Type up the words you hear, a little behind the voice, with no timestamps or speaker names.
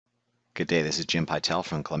Good day, this is Jim Pytel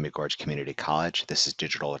from Columbia Gorge Community College. This is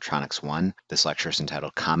Digital Electronics 1. This lecture is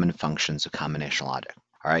entitled Common Functions of Combinational Logic.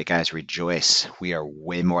 All right, guys, rejoice. We are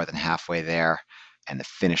way more than halfway there, and the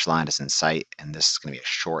finish line is in sight, and this is going to be a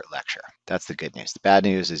short lecture. That's the good news. The bad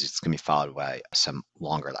news is it's going to be followed by some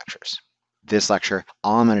longer lectures. This lecture,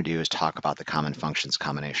 all I'm going to do is talk about the common functions of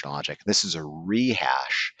combinational logic. This is a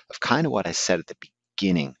rehash of kind of what I said at the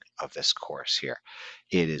beginning of this course here.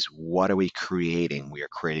 It is, what are we creating? We are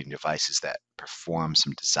creating devices that perform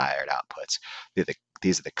some desired outputs.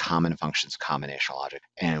 These are the common functions of combinational logic.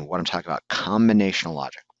 And what I'm talking about, combinational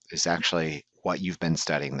logic, is actually what you've been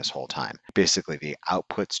studying this whole time. Basically, the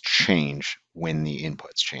outputs change when the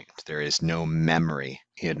inputs change. There is no memory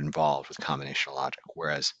involved with combinational logic,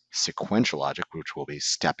 whereas sequential logic, which we'll be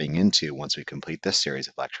stepping into once we complete this series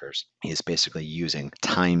of lectures, is basically using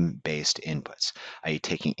time-based inputs, i.e.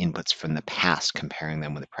 taking inputs from the past, comparing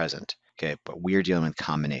them with the present. Okay, but we're dealing with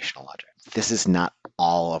combinational logic. This is not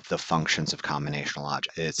all of the functions of combinational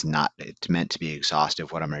logic. It's meant to be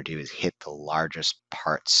exhaustive. What I'm going to do is hit the largest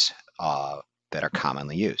parts that are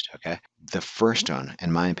commonly used, okay? The first one, in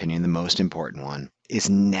my opinion, the most important one, is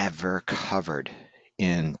never covered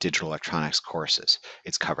in digital electronics courses.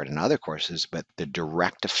 It's covered in other courses, but the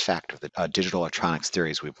direct effect of the digital electronics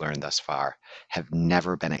theories we've learned thus far have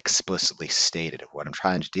never been explicitly stated. What I'm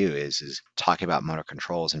trying to do is talk about motor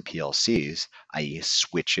controls and PLCs, i.e.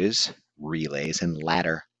 switches, relays, and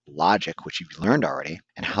ladder logic, which you've learned already,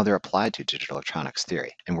 and how they're applied to digital electronics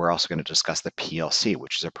theory. And we're also going to discuss the PLC,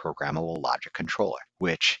 which is a programmable logic controller,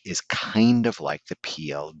 which is kind of like the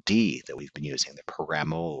PLD that we've been using, the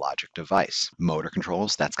programmable logic device. Motor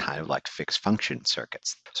controls, that's kind of like fixed function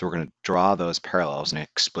circuits. So we're going to draw those parallels and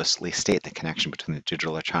explicitly state the connection between the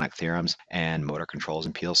digital electronic theorems and motor controls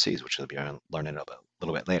and PLCs, which we'll be learning a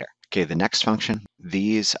little bit later. Okay, the next function,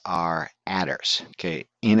 these are adders. Okay,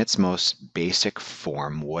 in its most basic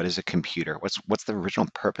form, what is a computer? What's the original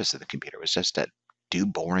purpose of the computer? It was just to do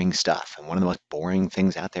boring stuff. And one of the most boring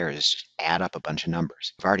things out there is just add up a bunch of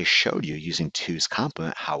numbers. I've already showed you using 2's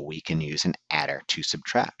complement how we can use an adder to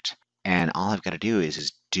subtract. And all I've got to do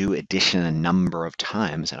is do addition a number of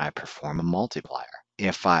times and I perform a multiplier.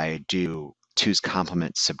 If I do 2's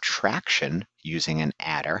complement subtraction using an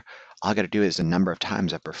adder, all I got to do is a number of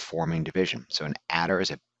times of performing division. So an adder is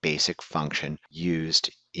a basic function used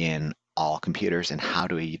in all computers. And how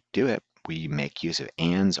do we do it? We make use of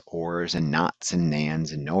ands, ors, and nots, and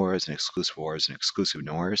nands, and nors, and exclusive ors, and exclusive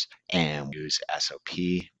nors, and we use SOP,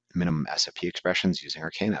 minimum SOP expressions using our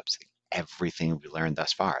K-maps. Everything we learned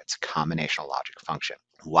thus far, it's a combinational logic function.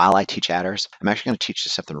 While I teach adders, I'm actually going to teach you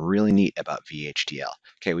something really neat about VHDL.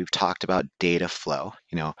 Okay, we've talked about data flow.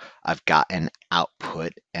 You know, I've got an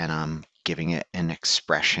output and I'm giving it an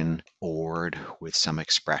expression ORed with some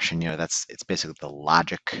expression. You know, it's basically the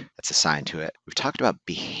logic that's assigned to it. We've talked about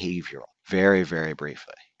behavioral very, very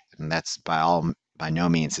briefly. And that's by no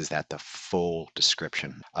means is that the full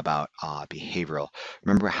description about behavioral.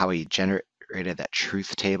 Remember how we generated that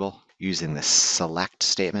truth table using the select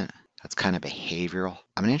statement? That's kind of behavioral.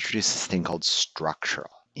 I'm going to introduce this thing called structural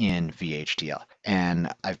in VHDL.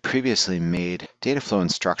 And I've previously made data flow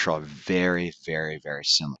and structural very, very, very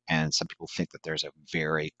similar. And some people think that there's a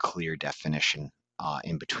very clear definition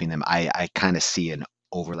in between them. I kind of see an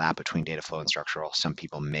overlap between data flow and structural. Some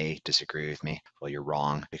people may disagree with me. Well, you're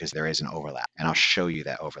wrong because there is an overlap. And I'll show you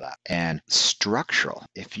that overlap. And structural,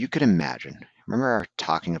 if you could imagine, remember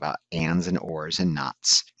talking about ands and ors and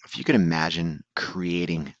nots. If you could imagine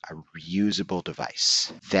creating a reusable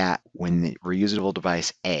device that when the reusable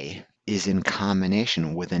device A is in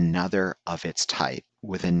combination with another of its type,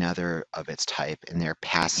 and they're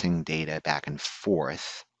passing data back and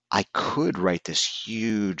forth, I could write this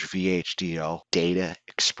huge VHDL data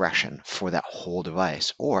expression for that whole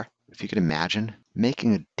device. Or if you could imagine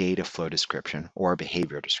making a data flow description or a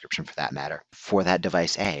behavior description for that matter for that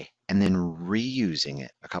device A, and then reusing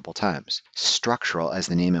it a couple times. Structural, as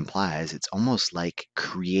the name implies, it's almost like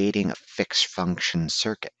creating a fixed function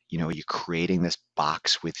circuit. You know, you're creating this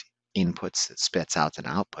box with inputs that spits out an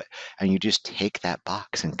output, and you just take that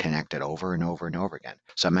box and connect it over and over and over again.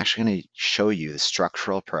 So I'm actually going to show you the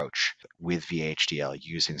structural approach with VHDL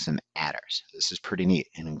using some adders. This is pretty neat.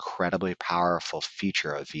 An incredibly powerful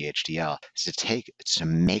feature of VHDL is to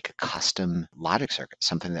make a custom logic circuit,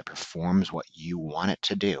 something that performs what you want it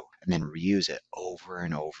to do, and then reuse it over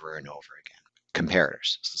and over and over again.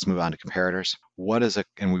 Comparators. So let's move on to comparators.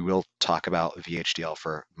 And we will talk about VHDL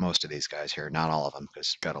for most of these guys here, not all of them,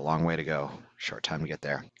 because we've got a long way to go, short time to get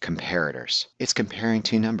there. Comparators. It's comparing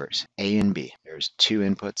two numbers, A and B. There's two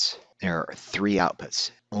inputs, there are three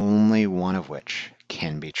outputs, only one of which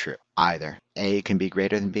can be true. Either A can be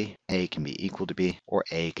greater than B, A can be equal to B, or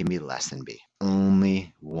A can be less than B.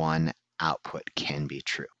 Only one output can be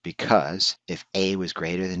true, because if A was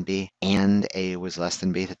greater than B and A was less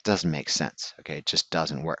than B, that doesn't make sense. Okay, it just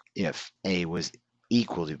doesn't work. If A was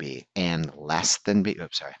equal to B and less than B,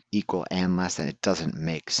 equal and less than, it doesn't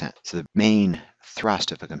make sense. So the main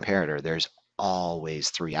thrust of a comparator, there's always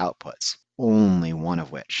three outputs, only one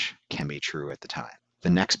of which can be true at the time. The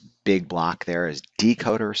next big block there is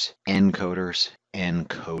decoders, encoders, and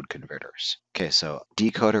code converters. Okay, so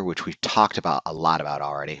decoder, which we've talked about a lot about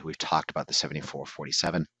already. We've talked about the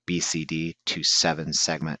 7447 BCD to 7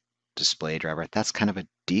 segment display driver. That's kind of a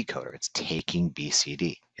decoder. It's taking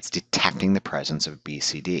BCD. It's detecting the presence of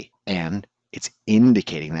BCD, and it's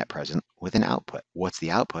indicating that presence with an output. What's the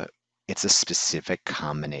output? It's a specific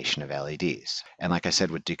combination of LEDs. And like I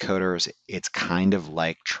said, with decoders, it's kind of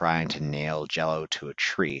like trying to nail Jello to a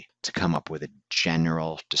tree to come up with a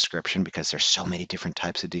general description, because there's so many different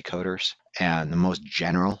types of decoders. And the most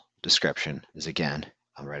general description is, again,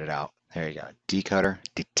 I'll write it out. There you go. Decoder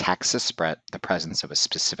detects the presence of a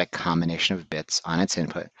specific combination of bits on its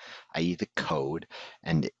input, i.e. the code,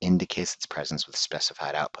 and indicates its presence with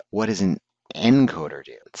specified output. What is an encoder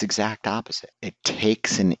do? It's the exact opposite. It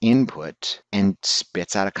takes an input and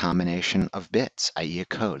spits out a combination of bits, i.e. a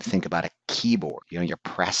code. Think about a keyboard. You're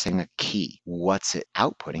pressing a key. What's it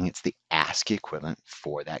outputting? It's the ASCII equivalent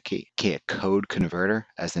for that key. Okay, a code converter,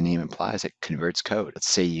 as the name implies, it converts code. Let's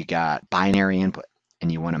say you got binary input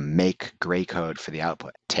and you want to make gray code for the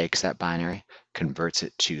output. Takes that binary, converts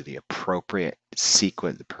it to the appropriate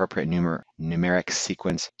sequence, the appropriate numeric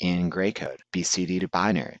sequence in gray code, BCD to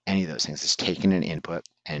binary, any of those things. It's taking an input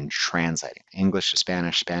and translating English to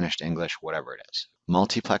Spanish, Spanish to English, whatever it is.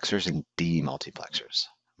 Multiplexers and demultiplexers.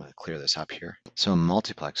 I'm going to clear this up here. So a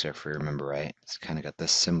multiplexer, if we remember right, it's kind of got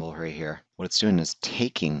this symbol right here. What it's doing is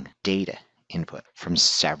taking data input from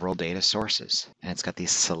several data sources, and it's got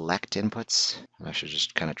these select inputs. I should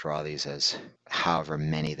just kind of draw these as however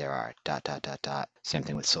many there are, ... Same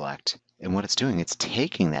thing with select. And what it's doing, it's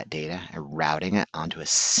taking that data and routing it onto a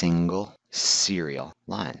single serial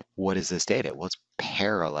line. What is this data? Well, it's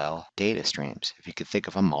parallel data streams. If you could think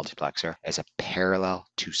of a multiplexer as a parallel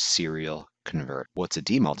to serial convert. What's a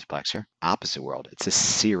demultiplexer? Opposite world. It's a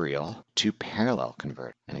serial to parallel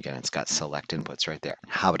convert. And again, it's got select inputs right there.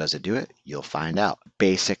 How does it do it? You'll find out.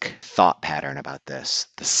 Basic thought pattern about this.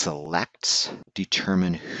 The selects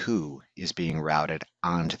determine who is being routed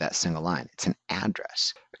onto that single line. It's an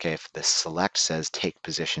address. Okay, if the select says take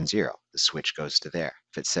position 0, the switch goes to there.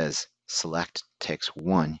 If it says select takes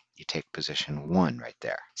 1, you take position 1 right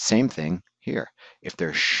there. Same thing here. If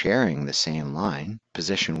they're sharing the same line,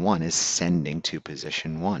 position 1 is sending to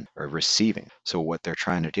position 1 or receiving. So what they're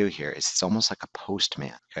trying to do here is it's almost like a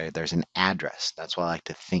postman. Okay, there's an address. That's what I like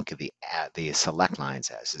to think of the select lines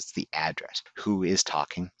as. It's the address. Who is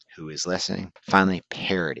talking? Who is listening? Finally,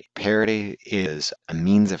 parity. Parity is a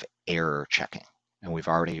means of error checking. And we've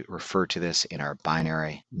already referred to this in our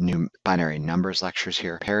binary numbers lectures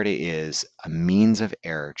here. Parity is a means of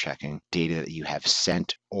error checking data that you have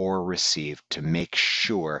sent or received to make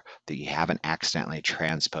sure that you haven't accidentally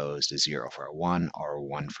transposed a 0 for a 1 or a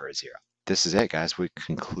 1 for a 0. This is it, guys. We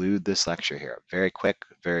conclude this lecture here. Very quick,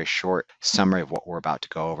 very short summary of what we're about to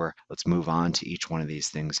go over. Let's move on to each one of these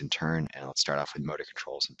things in turn, and let's start off with motor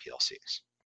controls and PLCs.